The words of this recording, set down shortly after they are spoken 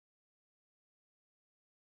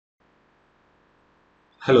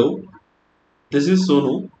Hello, this is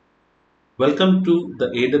Sonu. Welcome to the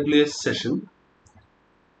AWS session.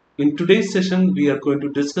 In today's session, we are going to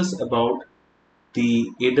discuss about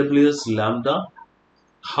the AWS Lambda,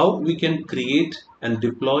 how we can create and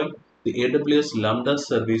deploy the AWS Lambda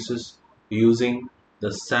services using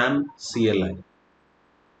the SAM CLI.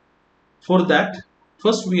 For that,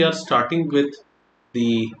 first we are starting with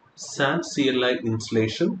the SAM CLI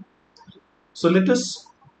installation. So let us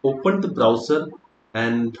open the browser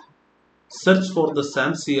and search for the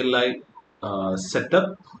SAM CLI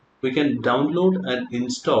setup. We can download and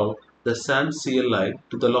install the SAM CLI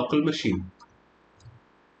to the local machine.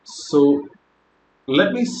 So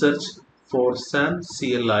let me search for SAM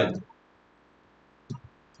CLI,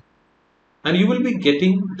 and you will be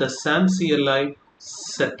getting the SAM CLI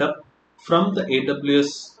setup from the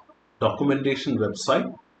AWS documentation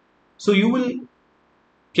website. So you will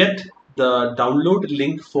get the download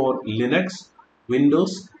link for Linux,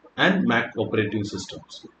 Windows and Mac operating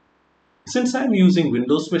systems. Since I'm using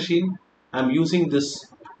Windows machine, I'm using this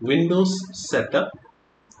Windows setup.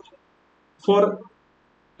 For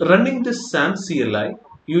running this SAM CLI,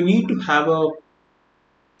 you need to have a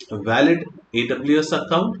valid AWS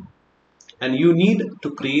account, and you need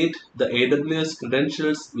to create the AWS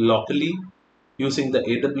credentials locally using the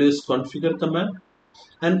AWS configure command.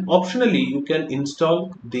 And optionally, you can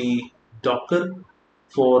install the Docker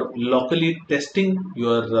for locally testing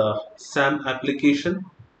your SAM application,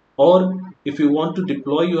 or if you want to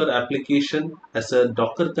deploy your application as a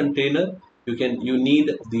Docker container, you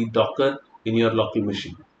need the Docker in your local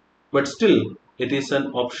machine. But still, it is an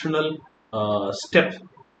optional step.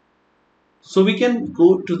 So we can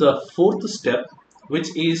go to the fourth step, which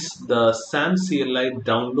is the SAM CLI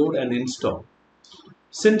download and install.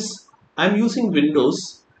 Since I'm using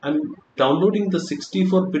Windows, I'm downloading the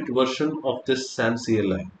 64-bit version of this SAM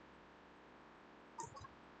CLI.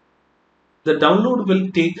 The download will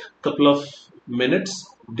take a couple of minutes,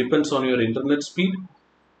 depends on your internet speed.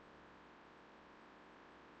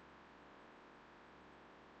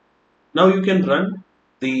 Now you can run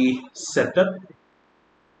the setup.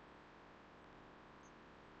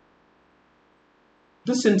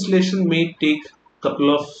 This installation may take a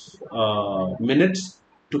couple of minutes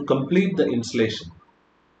to complete the installation.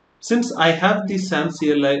 Since I have the SAM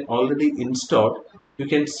CLI already installed, you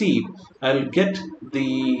can see I'll get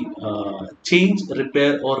the change,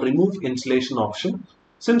 repair or remove installation option.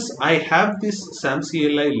 Since I have this SAM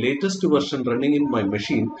CLI latest version running in my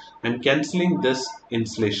machine, I'm cancelling this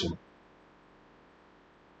installation.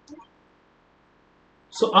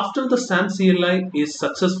 So after the SAM CLI is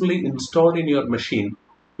successfully installed in your machine,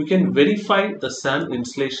 you can verify the SAM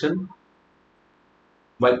installation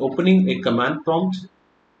by opening a command prompt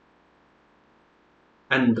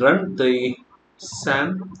and run the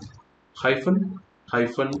SAM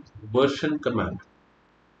version command.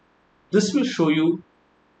 This will show you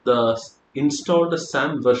the installed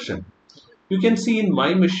SAM version. You can see in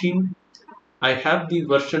my machine, I have the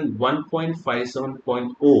version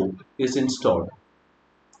 1.57.0 is installed.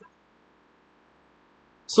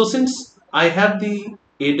 So since I have the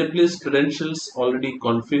AWS credentials already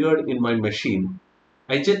configured in my machine,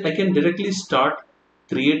 I can directly start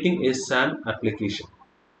creating a SAM application.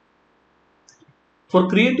 For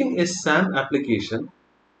creating a SAM application,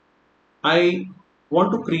 I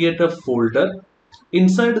want to create a folder.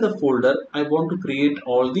 Inside the folder, I want to create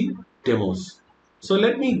all the demos. So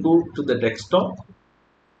let me go to the desktop,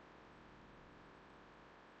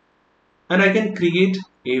 and I can create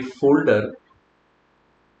a folder.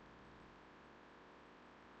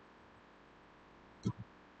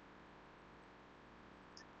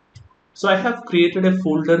 So I have created a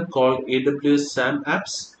folder called AWS SAM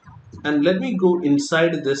apps, and let me go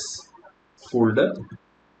inside this folder,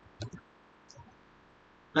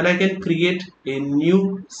 and I can create a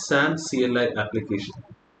new SAM CLI application.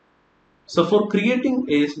 So for creating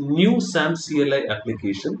a new SAM CLI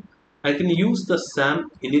application, I can use the SAM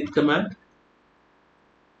init command.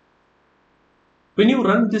 When you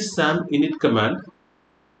run this SAM init command,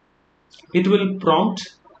 it will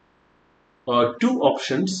prompt two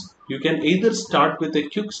options. You can either start with a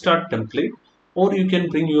quick start template, or you can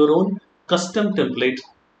bring your own custom template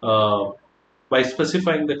by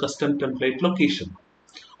specifying the custom template location.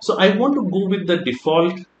 So I want to go with the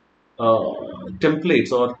default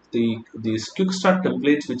templates, or these quick start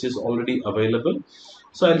templates which is already available.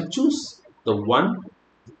 So I'll choose the one,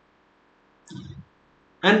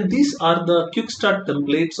 and these are the quick start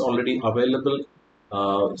templates already available.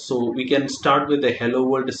 So we can start with a hello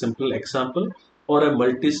world simple example, or a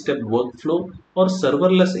multi-step workflow, or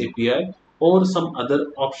serverless API, or some other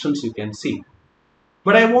options you can see.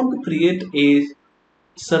 But I want to create a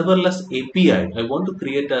serverless API, I want to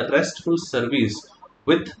create a RESTful service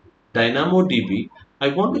with DynamoDB, I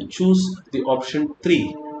want to choose the option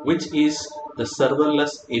 3, which is the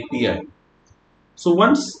serverless API. So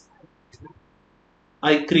once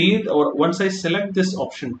I select this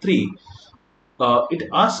option 3, it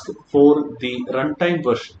asks for the runtime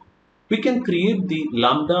version. We can create the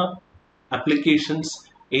Lambda applications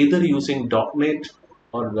either using .NET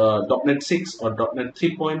or .NET 6 or .NET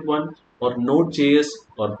 3.1 or Node.js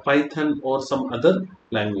or Python or some other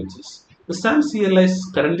languages. The SAM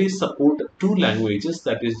CLIs currently support two languages,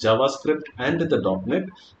 that is JavaScript and the .NET,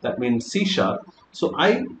 that means C#. So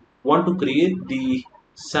I want to create the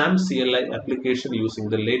SAM CLI application using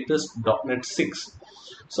the latest .NET 6.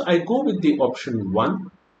 So I go with the option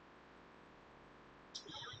 1.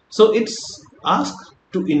 So it's asked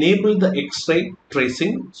to enable the X-ray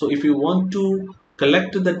tracing. So if you want to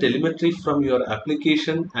collect the telemetry from your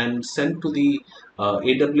application and send to the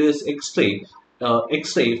AWS X-ray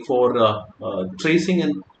for tracing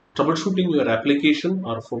and troubleshooting your application,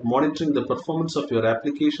 or for monitoring the performance of your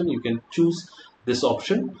application, you can choose this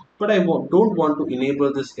option. But I don't want to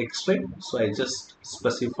enable this X-ray, so I just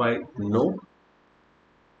specify no.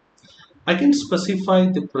 I can specify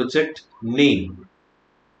the project name.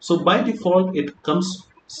 So by default it comes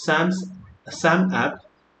SAM app,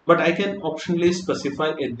 but I can optionally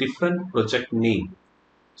specify a different project name.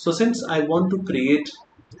 So since I want to create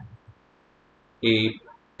a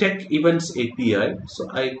Tech Events API, so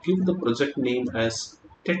I give the project name as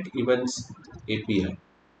Tech Events API.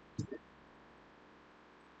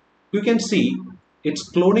 You can see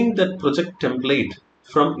it's cloning that project template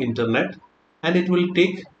from internet, and it will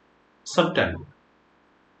take some time.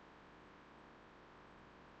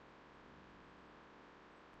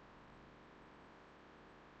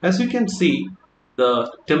 As you can see,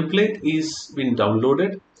 the template is been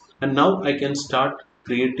downloaded, and now I can start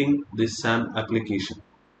creating the SAM application.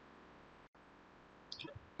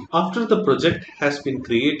 After the project has been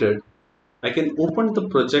created, I can open the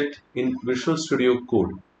project in Visual Studio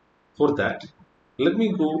Code. For that, let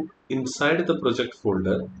me go inside the project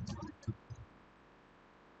folder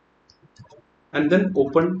and then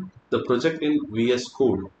open the project in VS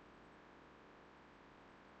Code.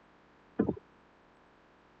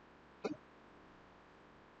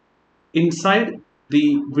 Inside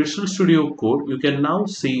the Visual Studio Code, you can now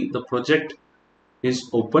see the project is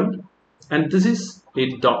open, and this is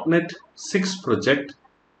a .NET 6 project,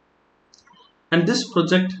 and this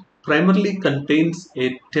project primarily contains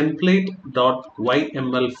a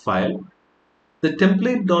template.yml file. The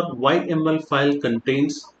template.yml file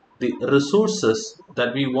contains the resources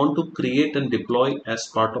that we want to create and deploy as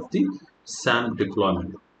part of the SAM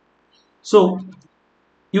deployment. So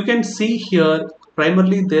you can see here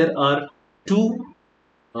primarily there are two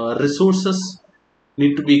resources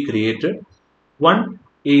need to be created. One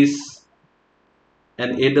is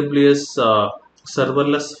an AWS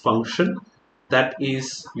serverless function, that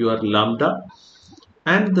is your Lambda,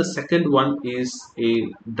 and the second one is a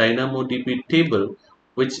DynamoDB table,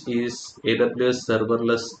 which is AWS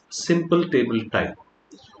serverless simple table type.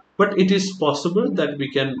 But it is possible that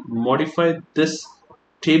we can modify this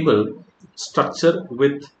table structure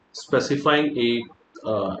with specifying a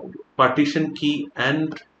partition key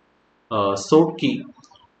and sort key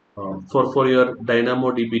for your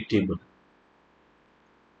DynamoDB table.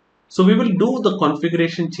 So we will do the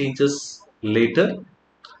configuration changes later.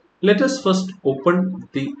 Let us first open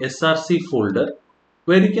the SRC folder,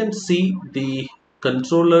 where you can see the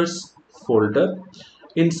controllers folder.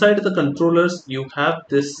 Inside the controllers, you have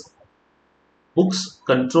this books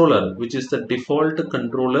controller, which is the default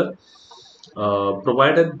controller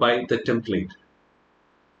provided by the template.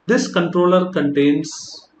 This controller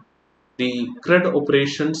contains the CRUD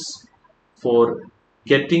operations for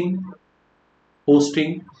getting,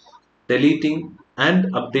 posting, deleting, and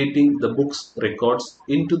updating the books records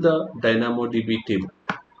into the DynamoDB table.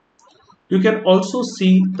 You can also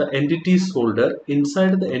see the entities folder.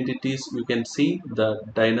 Inside the entities, you can see the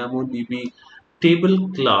DynamoDB table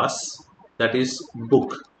class, that is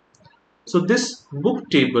book. So this book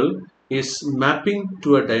table is mapping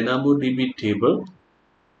to a DynamoDB table,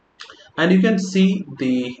 and you can see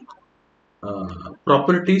the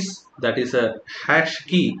properties, that is a hash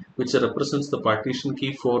key which represents the partition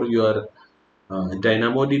key for your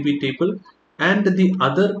DynamoDB table, and the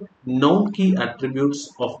other known key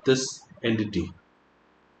attributes of this entity.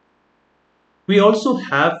 We also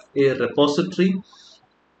have a repository.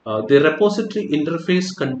 The repository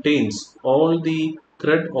interface contains all the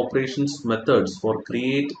CRUD operations methods for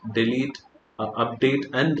create, delete, update,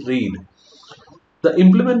 and read. The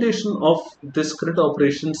implementation of this CRUD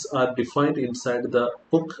operations are defined inside the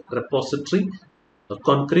book repository, a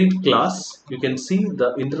concrete class. You can see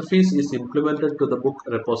the interface is implemented to the book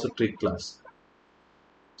repository class.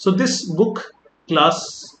 So this book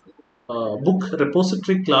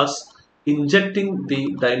repository class injecting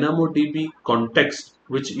the DynamoDB context,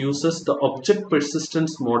 which uses the object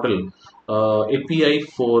persistence model API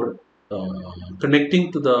for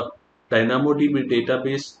connecting to the DynamoDB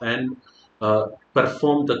database and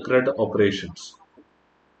perform the CRUD operations.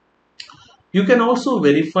 You can also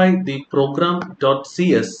verify the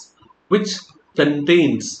program.cs, which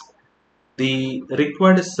contains the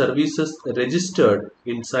required services registered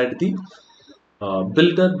inside the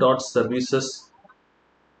builder.services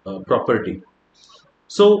property.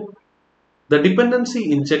 So the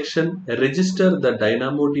dependency injection register the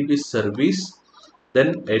DynamoDB service,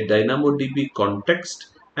 then a DynamoDB context,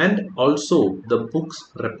 and also the books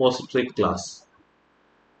repository class.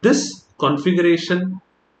 This configuration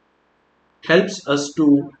helps us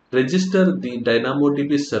to register the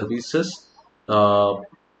DynamoDB services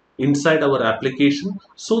inside our application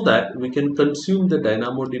so that we can consume the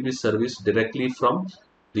DynamoDB service directly from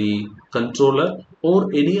the controller or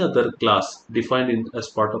any other class defined as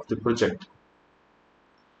part of the project.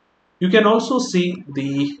 You can also see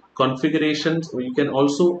the configurations, or you can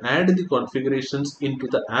also add the configurations into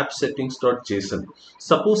the app settings.json.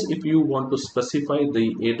 Suppose if you want to specify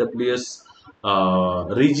the AWS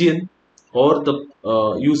region or the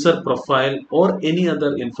user profile or any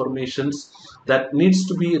other informations that needs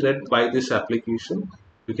to be read by this application,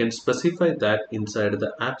 you can specify that inside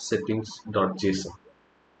the app settings.json.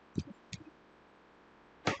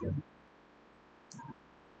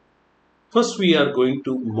 First, we are going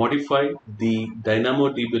to modify the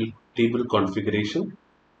DynamoDB table configuration.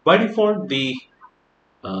 By default, the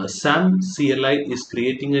SAM CLI is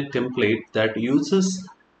creating a template that uses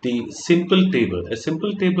the simple table. A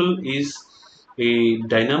simple table is a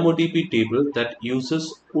DynamoDB table that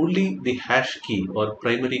uses only the hash key or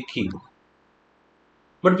primary key.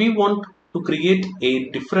 But we want to create a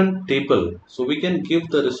different table, so we can give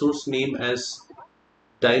the resource name as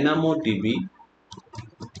DynamoDB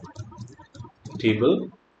table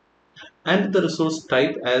and the resource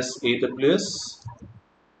type as AWS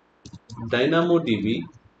DynamoDB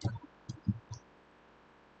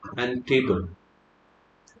and table.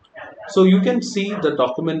 So you can see the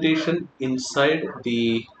documentation inside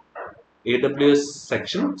the AWS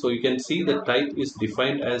section. So you can see the type is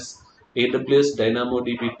defined as AWS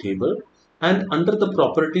DynamoDB table, and under the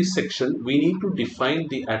properties section we need to define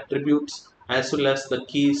the attributes as well as the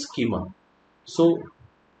key schema. So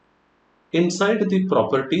inside the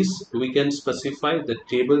properties we can specify the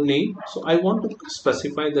table name. So I want to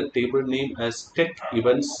specify the table name as tech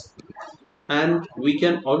events, and we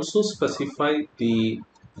can also specify the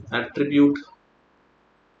attribute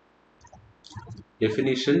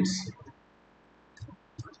definitions,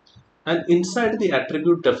 and inside the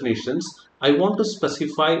attribute definitions I want to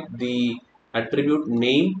specify the attribute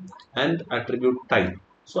name and attribute type.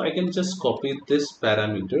 So I can just copy this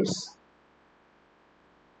parameters.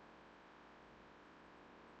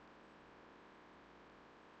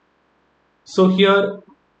 So here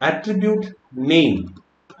attribute name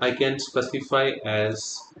I can specify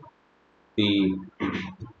as the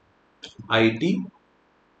ID,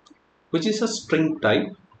 which is a string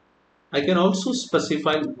type. I can also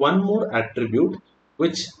specify one more attribute,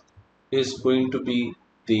 which is going to be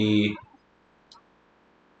the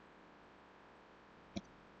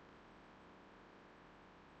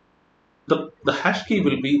hash key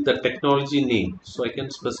will be the technology name. So I can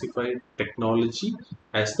specify technology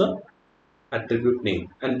as the attribute name,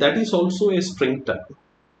 and that is also a string type.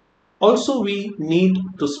 Also, we need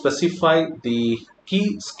to specify the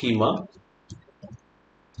key schema.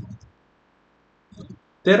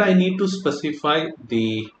 There I need to specify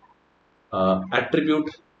the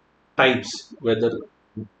attribute types,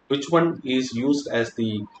 which one is used as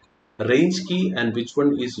the range key and which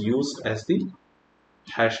one is used as the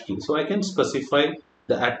hash key. So I can specify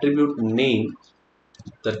the attribute name,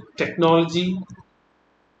 the technology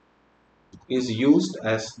is used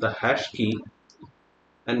as the hash key,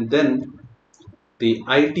 and then the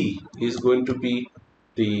ID is going to be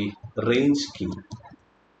the range key.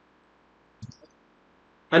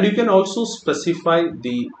 And you can also specify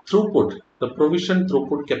the throughput, the provision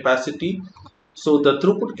throughput capacity. So the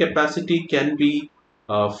throughput capacity can be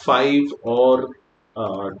 5 or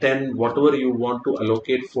 10, whatever you want to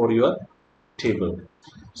allocate for your table.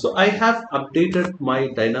 So I have updated my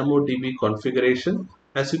DynamoDB configuration.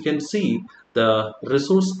 As you can see, the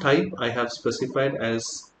resource type I have specified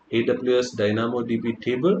as AWS DynamoDB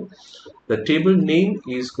table. The table name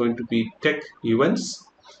is going to be tech events,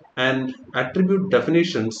 and attribute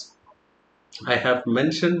definitions. I have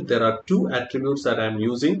mentioned there are two attributes that I am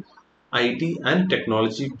using, ID and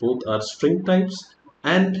technology. Both are string types,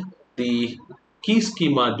 and the key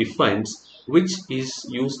schema defines which is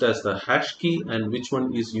used as the hash key and which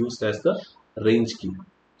one is used as the range key.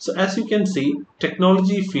 So as you can see,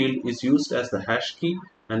 technology field is used as the hash key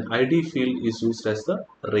and ID field is used as the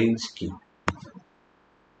range key.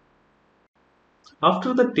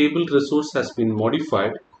 After the table resource has been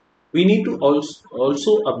modified, we need to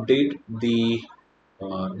also update the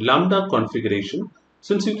Lambda configuration.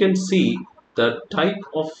 Since you can see the type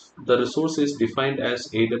of the resource is defined as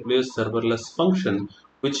AWS serverless function,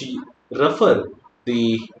 which refer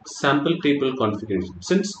the sample table configuration.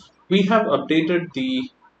 Since we have updated the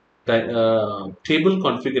table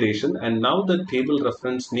configuration and now the table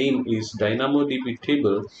reference name is DynamoDB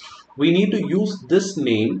table, we need to use this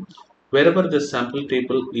name wherever the sample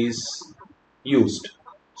table is used.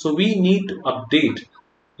 So we need to update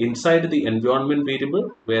inside the environment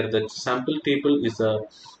variable where the sample table is a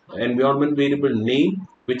environment variable name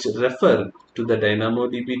which refer to the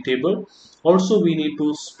DynamoDB table. Also we need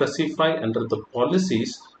to specify under the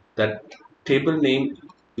policies that table name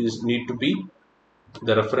is need to be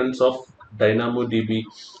the reference of DynamoDB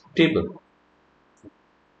table.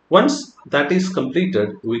 Once that is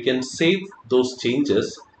completed, we can save those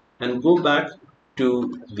changes and go back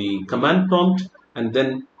to the command prompt, and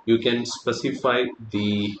then you can specify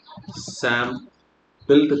the SAM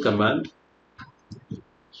build command.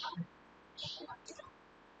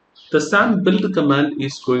 The SAM build command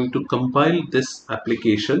is going to compile this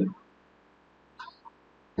application.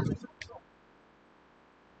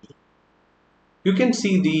 You can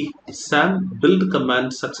see the SAM build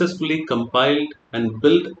command successfully compiled and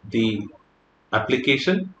built the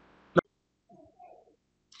application.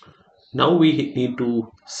 Now we need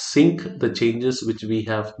to sync the changes which we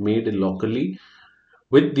have made locally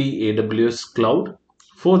with the AWS cloud.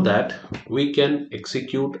 For that, we can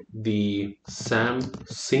execute the SAM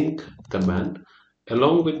sync command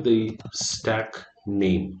along with the stack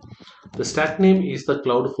name. The stack name is the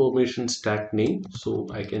CloudFormation stack name, so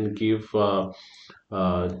I can give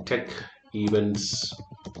tech events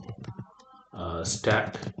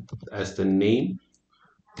stack as the name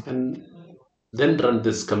and then run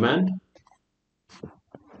this command.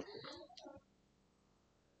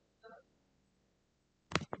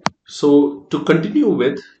 So to continue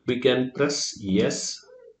with, we can press yes,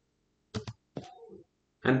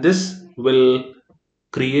 and this will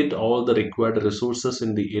create all the required resources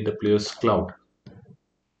in the AWS cloud.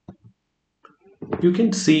 You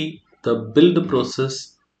can see the build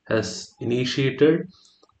process has initiated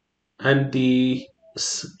and the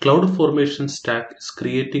CloudFormation stack is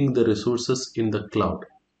creating the resources in the cloud.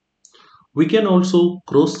 We can also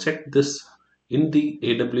cross-check this in the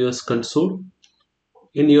AWS console.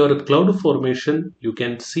 In your CloudFormation, you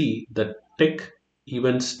can see the tech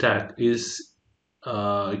event stack is,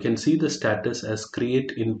 you can see the status as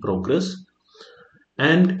create in progress.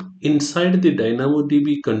 And inside the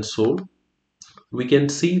DynamoDB console, we can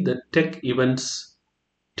see the tech events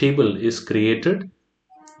table is created,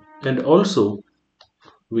 and also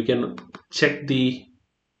we can check the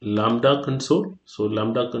Lambda console. So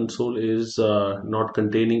Lambda console is not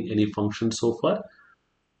containing any function so far.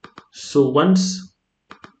 So once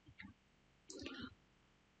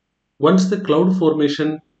the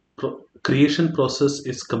CloudFormation creation process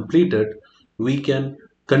is completed, we can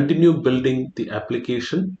continue building the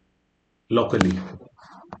application locally.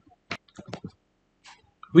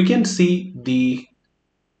 We can see the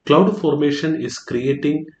CloudFormation is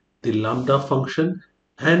creating the Lambda function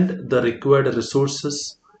and the required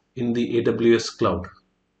resources in the AWS cloud.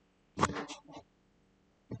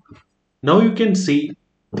 Now you can see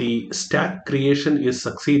the stack creation is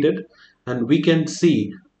succeeded and we can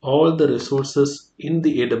see all the resources in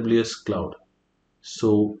the AWS cloud.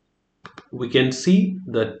 So we can see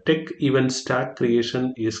the tech event stack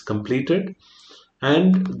creation is completed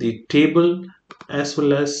and the table as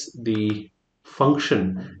well as the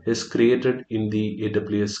function is created in the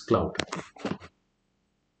AWS cloud.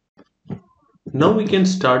 Now we can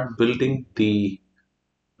start building the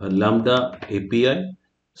Lambda API.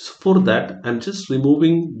 So for that, I'm just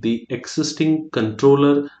removing the existing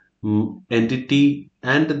controller entity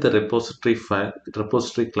and the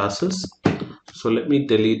repository classes. So let me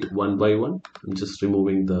delete one by one. I'm just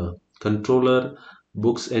removing the controller,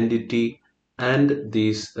 books entity, and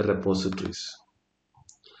these repositories.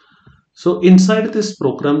 So inside this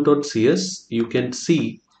program.cs, you can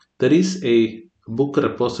see there is a book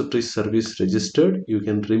repository service registered. You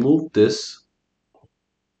can remove this.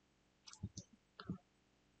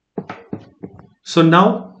 So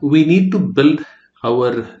now we need to build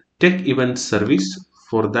our tech event service.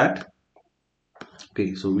 For that,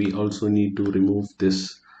 okay, so we also need to remove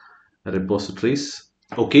this repositories.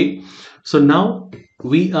 Okay, so now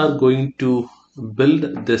we are going to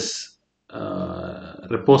build this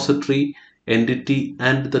repository entity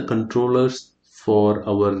and the controllers for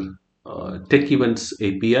our tech events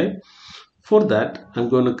API. For that, I'm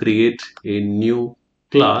going to create a new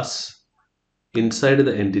class inside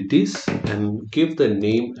the entities and give the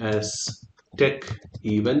name as tech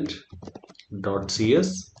event.cs,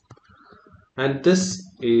 and this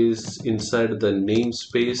is inside the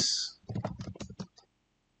namespace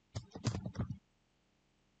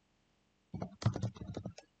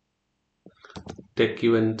tech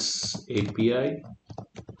events API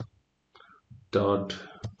dot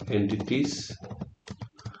entities,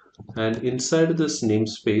 and inside this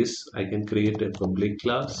namespace I can create a public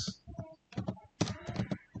class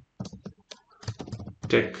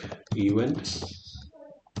tech event.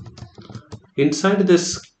 Inside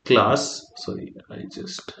this class,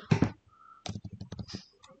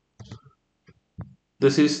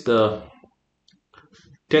 this is the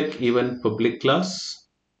tech event public class.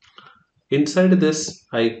 Inside this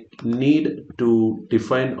I need to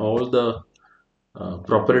define all the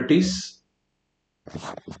properties.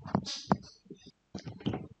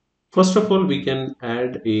 First of all, we can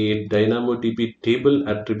add a DynamoDB table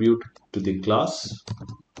attribute to the class.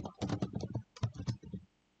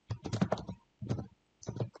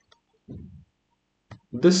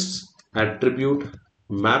 This attribute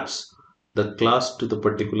maps the class to the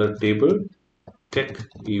particular table tech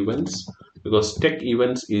events, because tech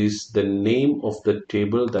events is the name of the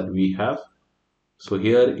table that we have. So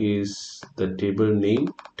here is the table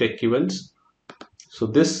name tech events. So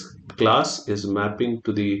this class is mapping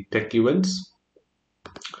to the tech events,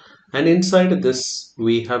 and inside this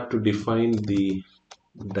we have to define the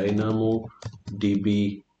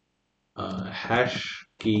DynamoDB hash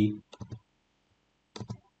key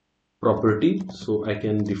property. So I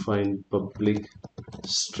can define public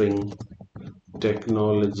string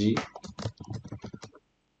technology,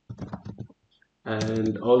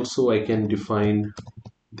 and also I can define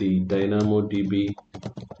the DynamoDB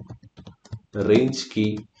range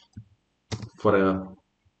key for a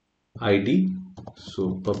ID.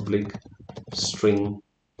 So public string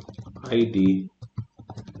ID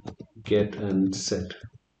get and set.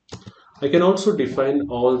 I can also define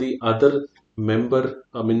all the other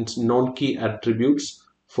non-key attributes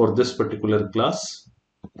for this particular class.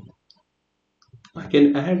 I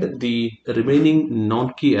can add the remaining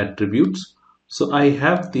non-key attributes. So I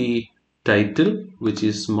have the title, which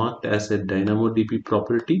is marked as a DynamoDB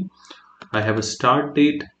property. I have a start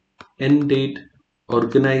date, end date,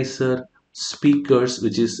 organizer, speakers,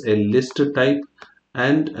 which is a list type,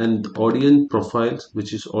 and an audience profiles,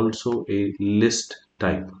 which is also a list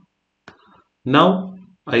type. Now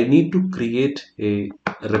I need to create a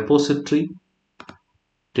repository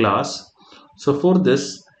class. So for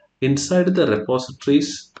this, inside the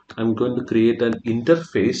repositories, I'm going to create an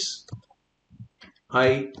interface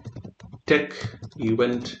tech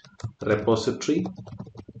event repository,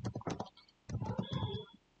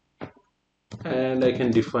 and I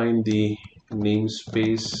can define the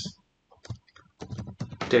namespace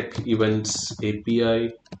tech events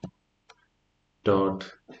API dot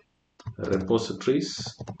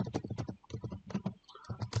repositories,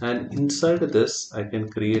 and inside this I can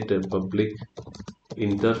create a public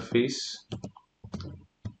interface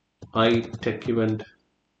tech event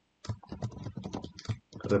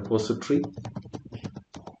repository,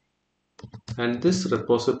 and this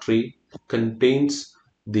repository contains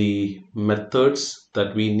the methods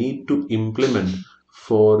that we need to implement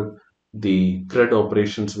for the CRUD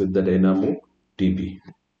operations with the DynamoDB.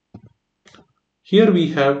 Here we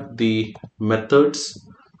have the methods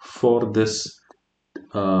for this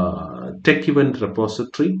tech event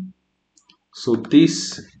repository. So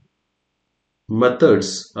these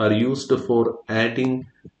methods are used for adding,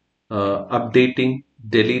 updating,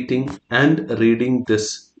 deleting, and reading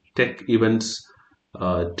this tech events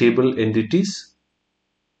table entities.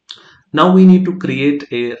 Now we need to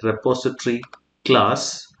create a repository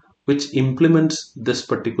class which implements this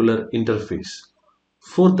particular interface.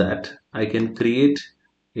 For that, I can create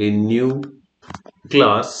a new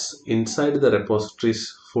class inside the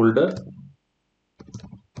repositories folder,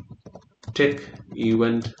 tech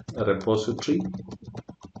event repository,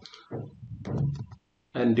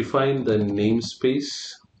 and define the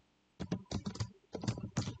namespace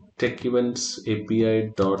tech events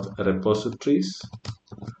API dot repositories.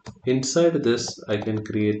 Inside this, I can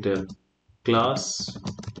create a class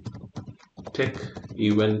tech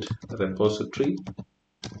event repository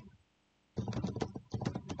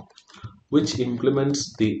which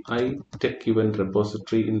implements the tech event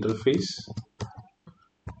repository interface,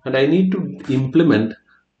 and I need to implement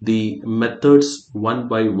the methods one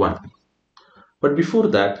by one. But before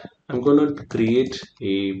that, I'm going to create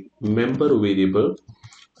a member variable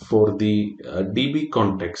for the DB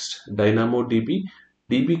context, DynamoDB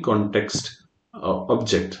DB context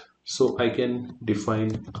object. So I can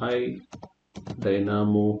define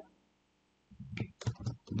DynamoDB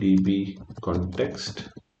context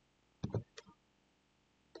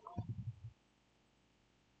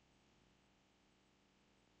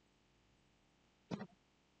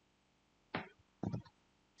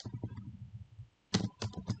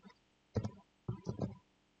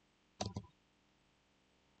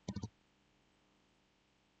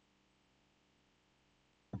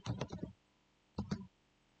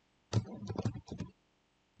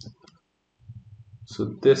So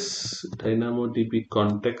this DynamoDB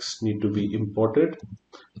context need to be imported,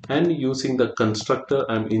 and using the constructor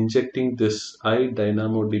I'm injecting this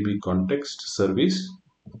DynamoDB context service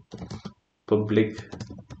public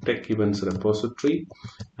tech events repository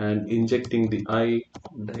and injecting the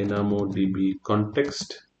DynamoDB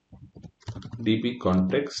context DB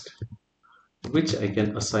context, which I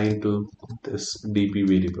can assign to this DB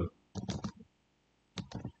variable.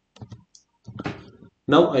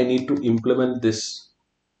 Now I need to implement this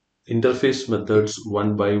interface methods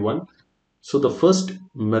one by one. So the first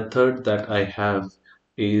method that I have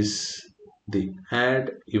is the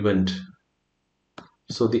add event.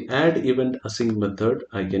 So the add event async method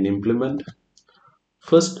I can implement.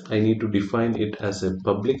 First, I need to define it as a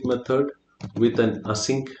public method with an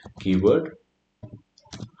async keyword.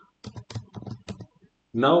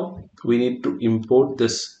 Now we need to import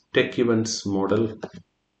this tech events model,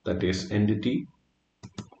 that is entity.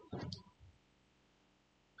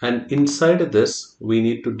 And inside this, we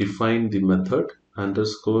need to define the method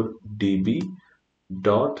underscore db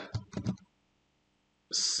dot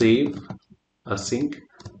save async,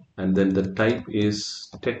 and then the type is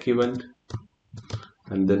tech event,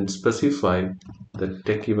 and then specify the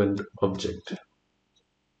tech event object.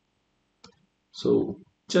 So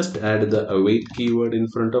just add the await keyword in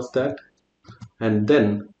front of that, and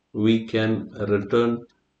then we can return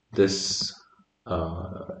this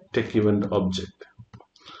tech event object.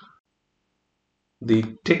 The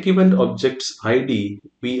tech event object's ID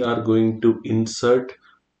we are going to insert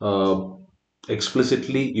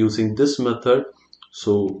explicitly using this method.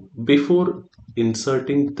 So before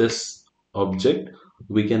inserting this object,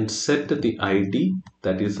 we can set the ID,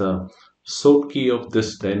 that is a sort key of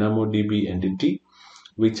this DynamoDB entity,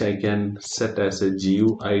 which I can set as a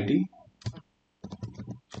GUID.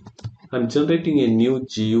 I'm generating a new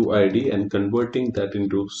GUID and converting that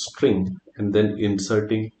into string and then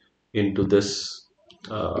inserting into this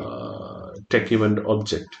tech event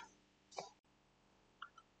object.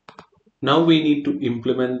 Now we need to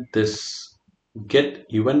implement this get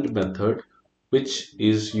event method, which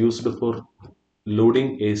is used for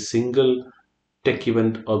loading a single tech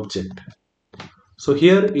event object. So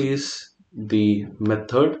here is the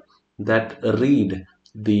method that read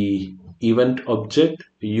the event object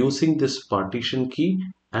using this partition key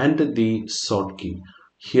and the sort key.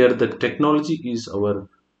 Here the technology is our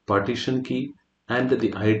partition key and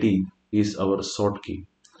the ID is our sort key.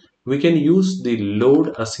 We can use the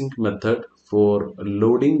load async method for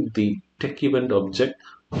loading the tech event object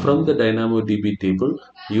from the DynamoDB table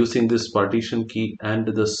using this partition key and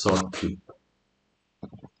the sort key.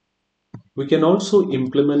 We can also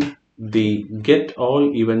implement the get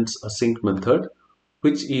all events async method,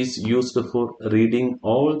 which is used for reading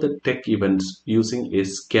all the tech events using a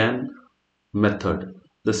scan method.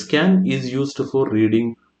 The scan is used for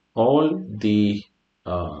reading all the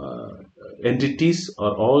entities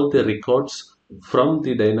or all the records from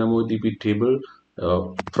the DynamoDB table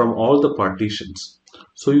from all the partitions.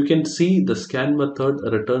 So you can see the scan method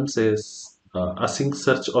returns a async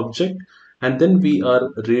search object, and then we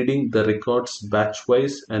are reading the records batch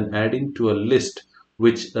wise and adding to a list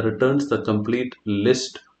which returns the complete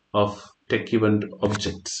list of tech event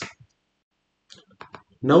objects.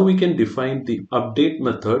 Now we can define the update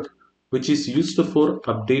method, which is used for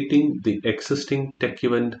updating the existing tech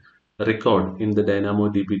event record in the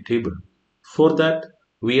DynamoDB table. For that,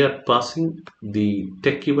 we are passing the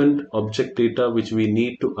tech event object data which we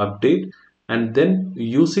need to update, and then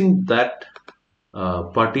using that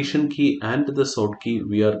partition key and the sort key,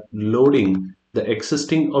 we are loading the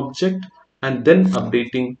existing object and then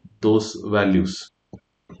updating those values.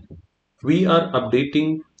 We are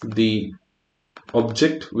updating the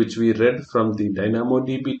object which we read from the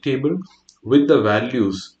DynamoDB table with the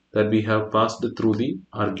values that we have passed through the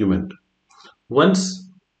argument. Once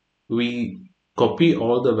we copy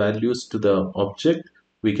all the values to the object,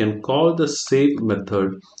 we can call the save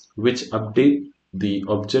method which update the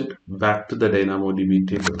object back to the DynamoDB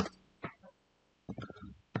table.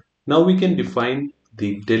 Now we can define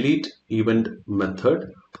the delete event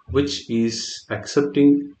method, which is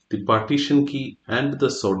accepting the partition key and the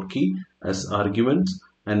sort key as arguments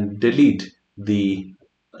and delete the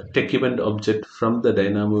tech event object from the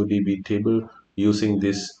DynamoDB table using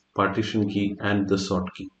this partition key and the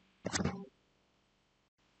sort key.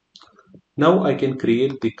 Now I can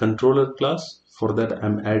create the controller class. For that,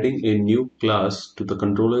 I'm adding a new class to the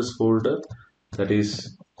controllers folder, that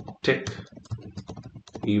is tech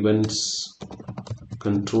events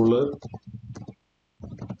controller.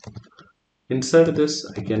 Inside this,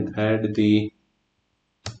 I can add the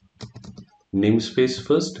namespace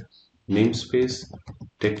first, namespace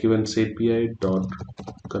tech events API dot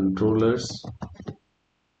controllers.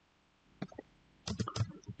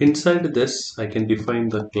 Inside this, I can define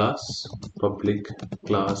the class, public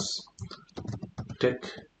class tech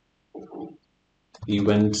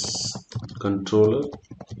events controller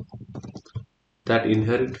that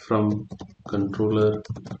inherit from controller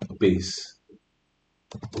base.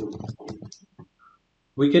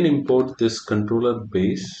 We can import this controller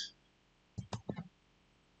base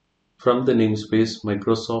from the namespace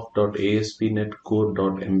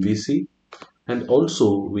microsoft.aspnetcore.mvc, and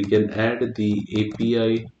also we can add the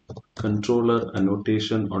API controller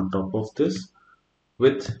annotation on top of this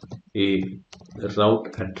with a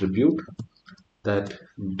route attribute that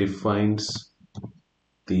defines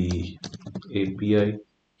the API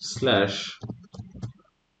slash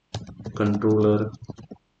controller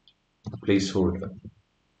placeholder.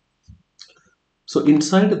 So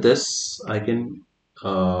inside this, I can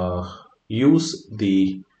use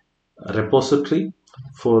the repository.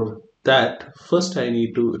 For that, first I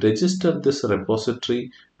need to register this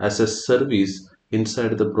repository as a service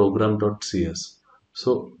inside the program.cs.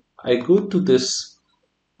 So I go to this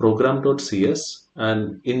program.cs,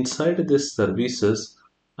 and inside this services,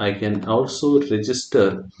 I can also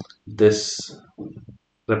register this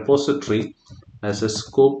repository as a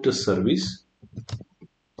scoped service.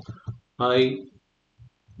 I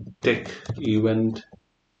tech event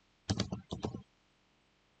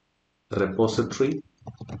repository,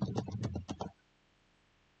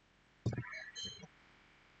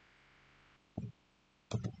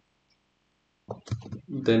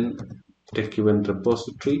 then tech event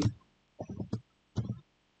repository.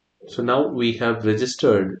 So now we have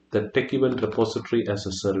registered the tech event repository as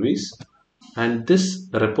a service, and this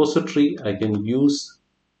repository I can use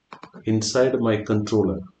inside my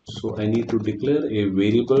controller. So I need to declare a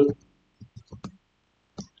variable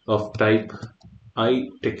of type I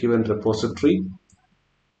tech event repository.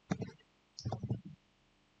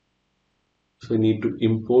 So I need to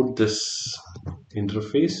import this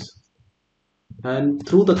interface, and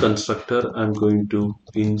through the constructor I'm going to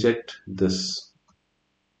inject this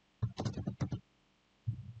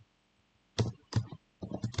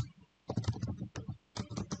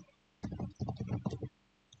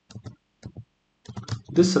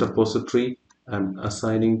repository. I'm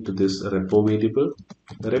assigning to this repo variable,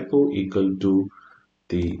 repo equal to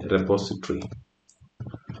the repository.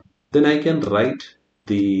 Then I can write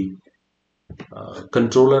the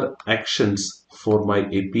controller actions for my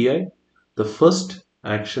API. The first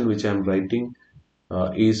action which I'm writing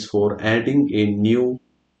is for adding a new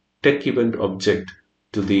tech event object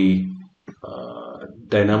to the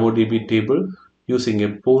DynamoDB table using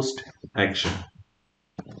a post action.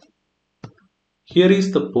 Here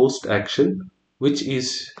is the post action, which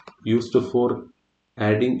is used for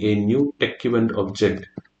adding a new tech event object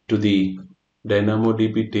to the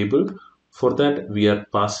DynamoDB table. For that, we are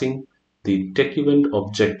passing the tech event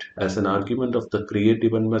object as an argument of the create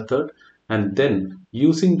event method, and then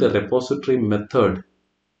using the repository method,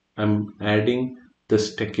 I'm adding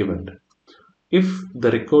this tech event. If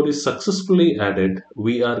the record is successfully added,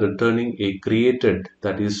 we are returning a created,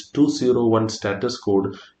 that is 201 status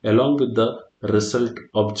code along with the result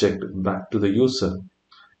object back to the user.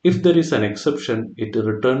 If there is an exception, it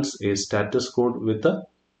returns a status code with a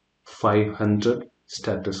 500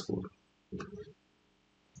 status code.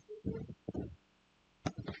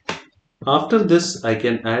 After this, I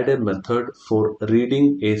can add a method for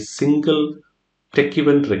reading a single tech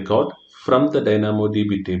event record from the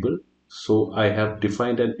DynamoDB table. So I have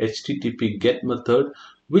defined an HTTP GET method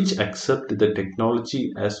which accept the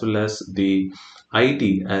technology as well as the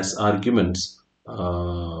ID as arguments,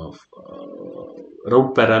 route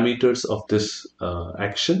parameters of this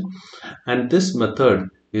action. And this method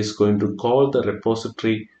is going to call the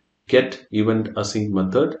repository get event async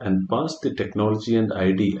method and pass the technology and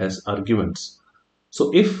ID as arguments.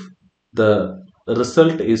 So if the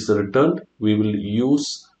result is returned, we will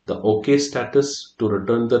use the OK status to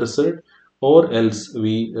return the result, or else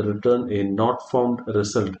we return a not found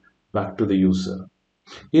result back to the user.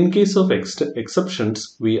 In case of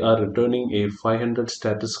exceptions, we are returning a 500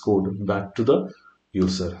 status code back to the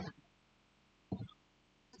user.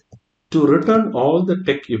 To return all the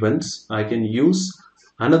tech events, I can use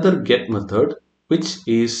another get method, which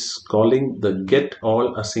is calling the get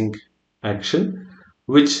all async action,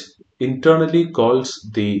 which internally calls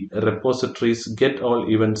the repository's get all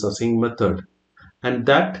events async method, and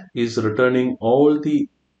that is returning all the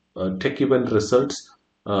tech event results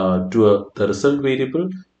to the result variable,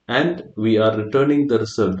 and we are returning the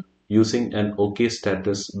result using an OK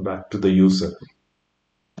status back to the user.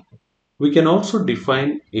 We can also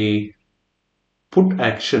define a put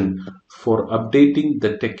action for updating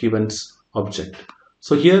the tech events object.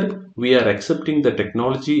 So here we are accepting the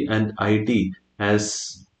technology and ID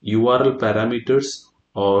as URL parameters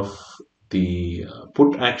of the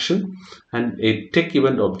put action, and a tech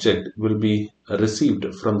event object will be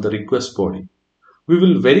received from the request body. We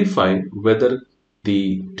will verify whether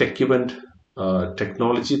the tech event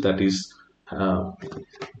technology, that is,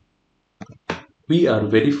 we are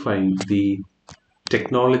verifying the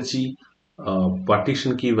technology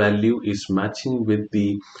partition key value is matching with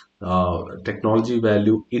the technology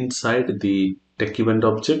value inside the tech event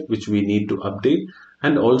object, which we need to update,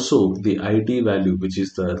 and also the ID value, which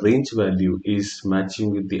is the range value, is matching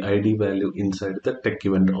with the ID value inside the tech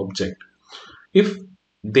event object. If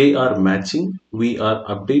they are matching, we are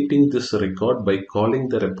updating this record by calling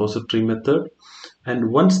the repository method,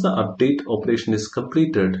 and once the update operation is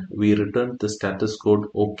completed, we return the status code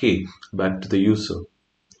OK back to the user.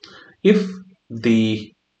 If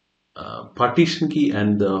the partition key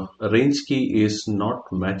and the range key is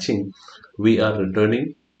not matching, we are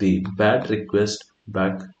returning the bad request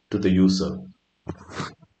back to the user.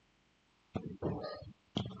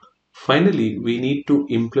 Finally, we need to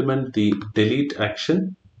implement the delete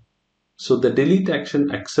action. So the delete action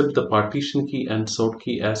accepts the partition key and sort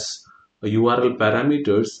key as URL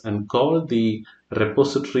parameters and call the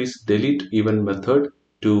repository's delete event method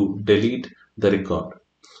to delete the record.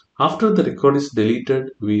 After the record is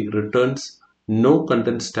deleted, we returns no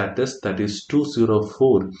content status, that is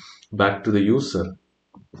 204, back to the user.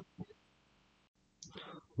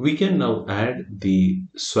 We can now add the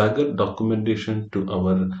Swagger documentation to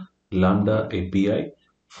our Lambda API.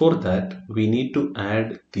 For that, we need to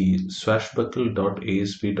add the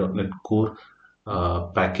swashbuckle.asp.NET Core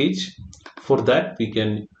package. For that, we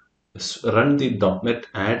can run the .NET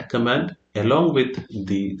add command along with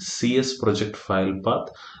the CS project file path.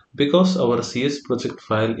 Because our CS project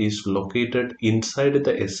file is located inside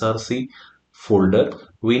the SRC folder,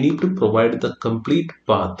 we need to provide the complete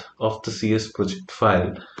path of the CS project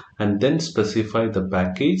file and then specify the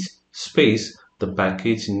package space the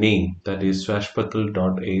package name, that is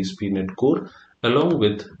swashbuckle.asp.NET Core, along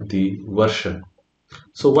with the version.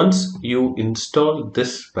 So once you install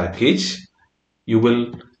this package, you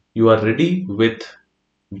are ready with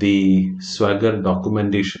the Swagger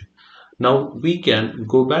documentation. Now we can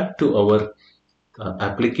go back to our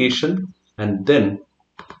application and then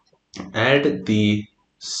add the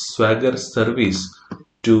Swagger service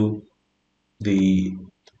to the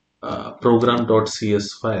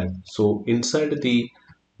program.cs file. So inside the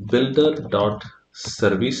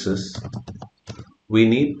builder.services, we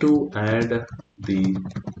need to add the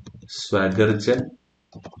Swagger gen.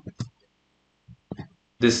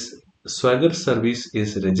 This Swagger service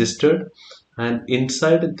is registered, and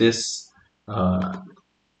inside this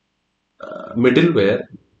middleware,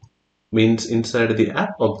 means inside the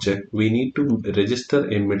app object, we need to register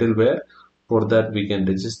a middleware. For that, we can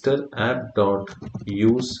register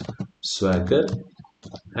app.use Swagger,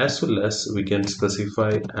 as well as we can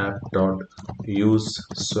specify app.use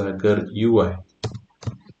Swagger UI.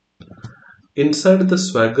 Inside the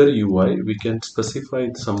Swagger UI, we can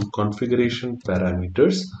specify some configuration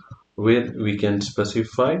parameters where we can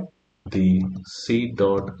specify the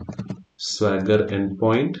c.swagger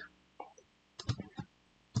endpoint,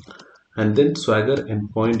 and then Swagger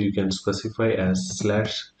endpoint you can specify as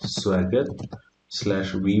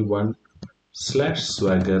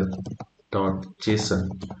 /swagger/v1/swagger.json,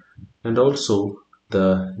 and also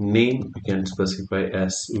the name we can specify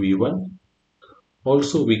as v1.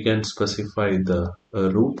 Also, we can specify the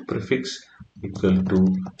root prefix equal to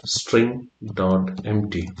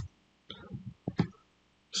string.empty.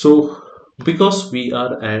 So, because we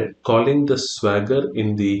are calling the Swagger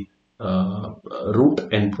in the root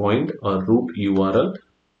endpoint or root URL,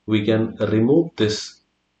 we can remove this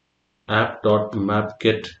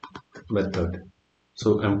app.mapget method.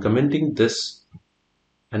 So I'm commenting this,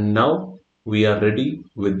 and now we are ready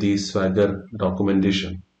with the Swagger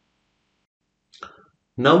documentation.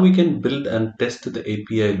 Now we can build and test the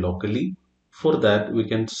API locally. For that, we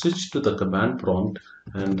can switch to the command prompt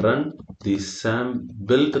and run the sam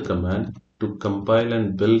build command to compile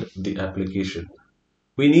and build the application.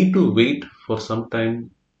 We need to wait for some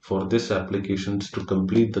time for this applications to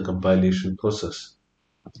complete the compilation process.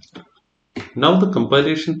 Now the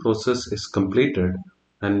compilation process is completed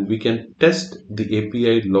and we can test the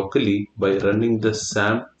API locally by running the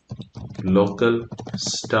sam local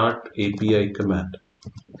start API command.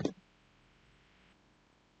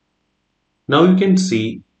 Now you can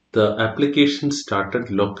see the application started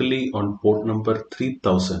locally on port number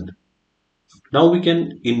 3000. Now we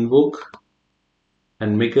can invoke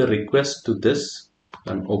and make a request to this.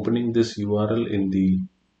 I'm opening this URL in the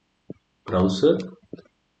browser.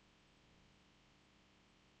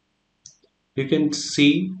 You can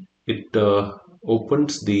see it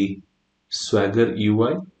opens the Swagger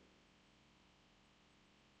UI.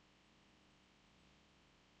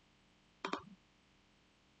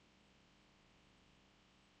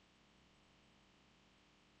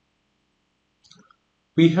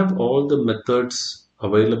 We have all the methods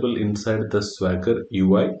available inside the Swagger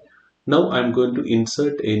UI. Now I'm going to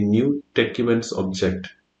insert a new tech events object.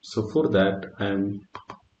 So for that, I'm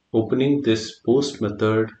opening this post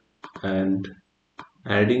method and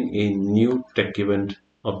adding a new tech event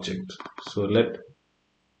object. So let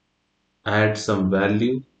add some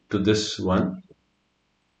value to this one.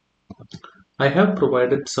 I have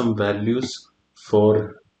provided some values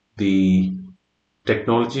for the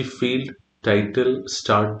technology field, title,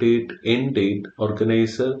 start date, end date,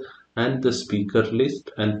 organizer, and the speaker list,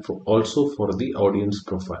 and also for the audience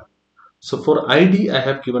profile. So for ID, I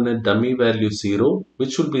have given a dummy value 0,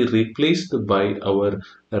 which will be replaced by our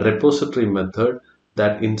repository method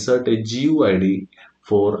that insert a GUID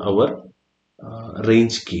for our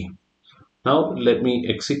range key. Now let me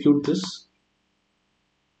execute this.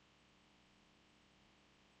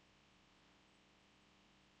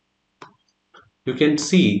 You can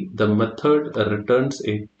see the method returns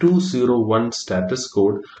a 201 status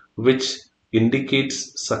code which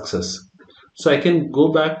indicates success. So I can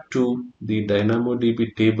go back to the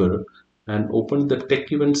DynamoDB table and open the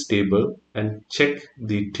tech events table and check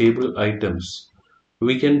the table items.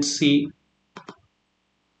 We can see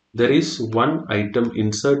there is one item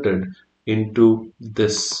inserted into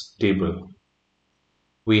this table.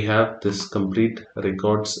 We have this complete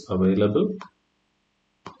records available.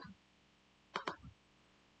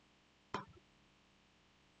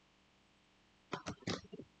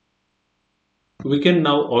 We can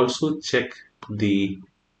now also check the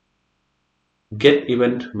get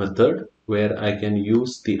event method where I can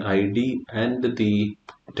use the ID and the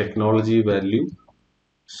technology value.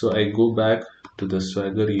 So I go back to the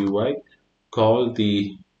Swagger UI, call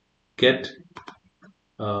the get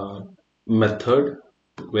method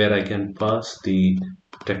where I can pass the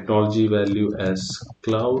technology value as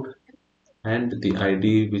cloud and the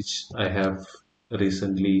ID which I have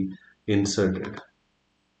recently inserted.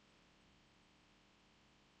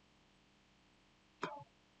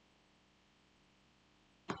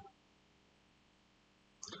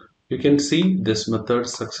 You can see this method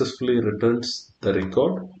successfully returns the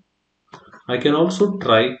record. I can also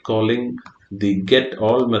try calling the get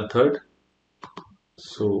all method.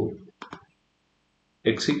 So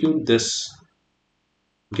execute this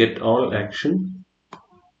get all action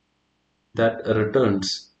that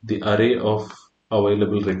returns the array of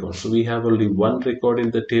available records. So we have only one record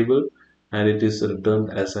in the table and it is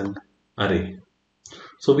returned as an array.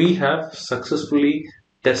 So we have successfully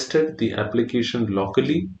tested the application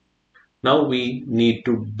locally. Now we need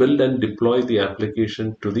to build and deploy the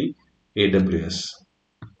application to the AWS.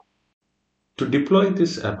 To deploy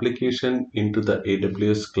this application into the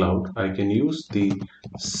AWS cloud, I can use the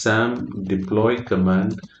sam deploy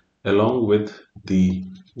command along with the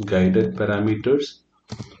guided parameters.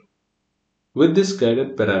 With this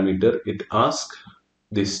guided parameter, it asks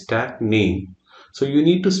the stack name. So you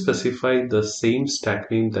need to specify the same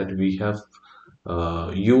stack name that we have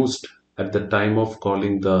used at the time of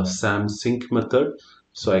calling the sam sync method.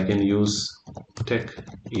 So I can use tech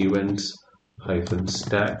events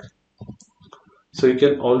 -stack. So you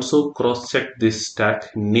can also cross check this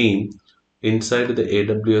stack name inside the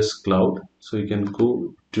AWS cloud. So you can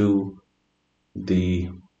go to the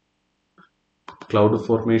cloud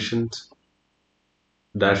formations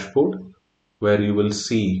dashboard, where you will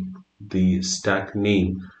see the stack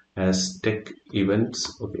name as tech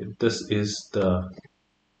events. Okay, this is the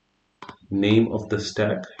name of the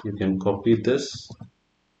stack. You can copy this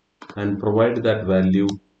and provide that value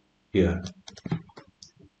here.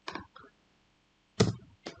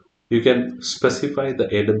 You can specify the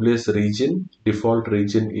AWS region. Default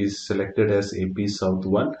region is selected as AP South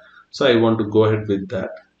 1. So I want to go ahead with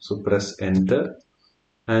that. So press enter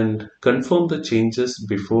and confirm the changes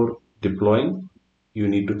before deploying. You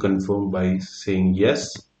need to confirm by saying yes,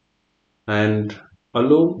 and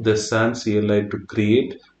allow the SAM CLI to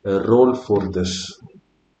create a role for this.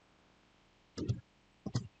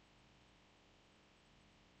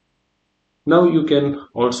 Now you can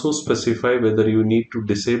also specify whether you need to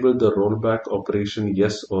disable the rollback operation,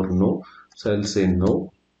 yes or no. So I'll say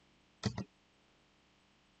no.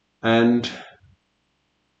 And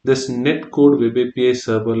this netcode web API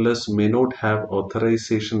serverless may not have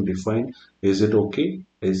authorization defined. Is it okay?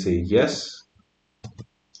 I say yes.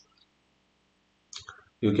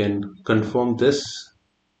 You can confirm this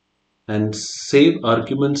and save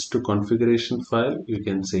arguments to configuration file. You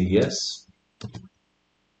can say yes.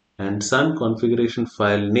 And SAM configuration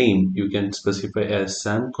file name you can specify as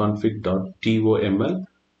samconfig.toml.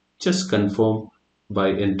 Just confirm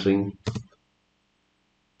by entering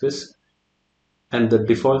this. And the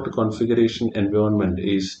default configuration environment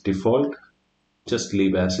is default. Just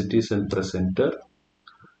leave as it is and press enter.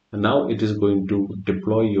 And now it is going to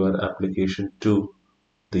deploy your application to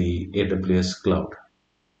the AWS cloud.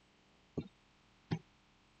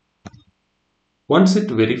 Once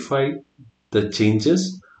it verifies the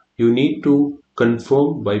changes, you need to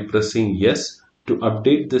confirm by pressing yes to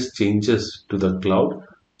update these changes to the cloud.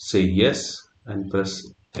 Say yes and press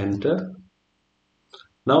enter.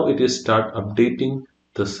 Now it is start updating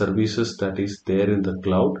the services that is there in the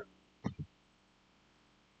cloud.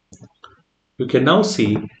 You can now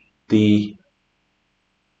see the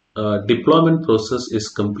deployment process is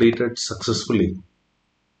completed successfully.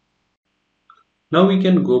 Now we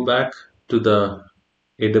can go back to the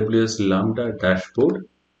AWS Lambda dashboard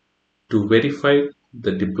to verify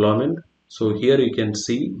the deployment. So here you can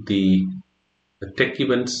see the tech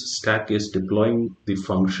events stack is deploying the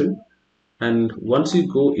function, and once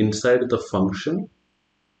you go inside the function,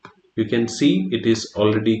 you can see it is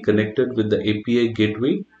already connected with the API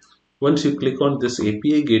gateway. Once you click on this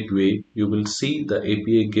API gateway, you will see the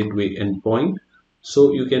API gateway endpoint.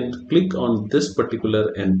 So you can click on this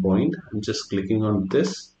particular endpoint. I'm just clicking on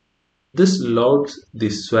this. This loads the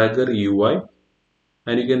Swagger UI,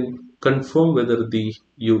 and you can confirm whether the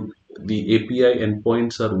API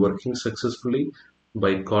endpoints are working successfully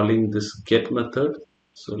by calling this get method.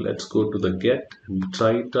 So let's go to the get and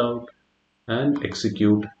try it out and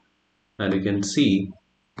execute, and you can see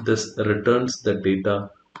this returns the data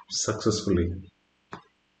successfully.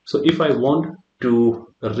 So if I want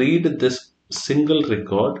to read this single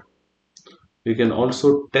record, you can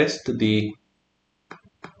also test the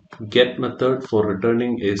get method for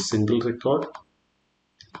returning a single record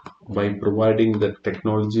by providing the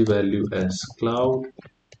technology value as cloud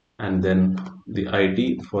and then the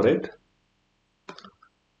ID for it,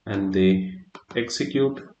 and they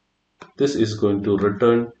execute. This is going to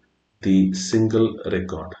return the single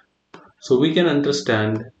record. So we can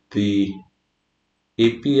understand the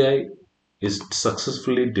API is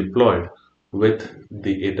successfully deployed with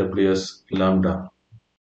the AWS Lambda.